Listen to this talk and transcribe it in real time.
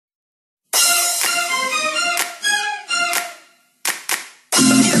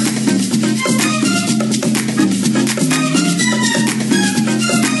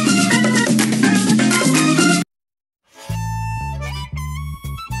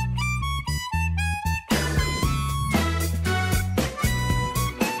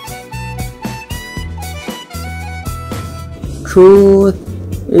Truth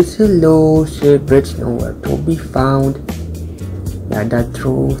is elusive, it's nowhere to be found. Yeah, the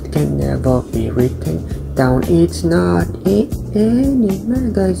truth can never be written down. It's not in any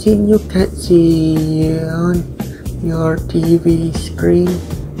magazine you can't see on your TV screen.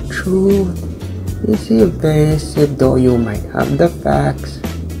 Truth is evasive, though you might have the facts.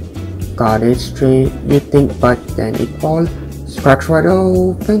 Got it straight, you think, but then it all cracks right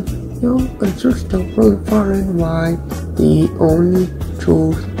open. You can search the world far and wide. The only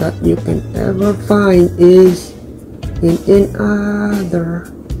truth that you can ever find is in another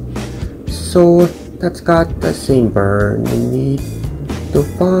soul that's got the same burning need to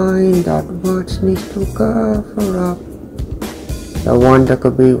find out what needs to cover up. The one that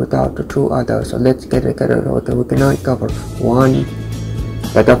could be without the two others. So let's get together so we can uncover one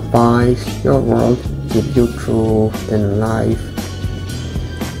that defies your world, gives you truth in life.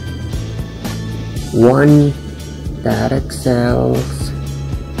 One that excels,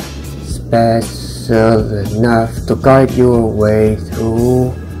 special enough to guide your way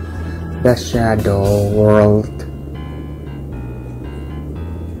through the shadow world.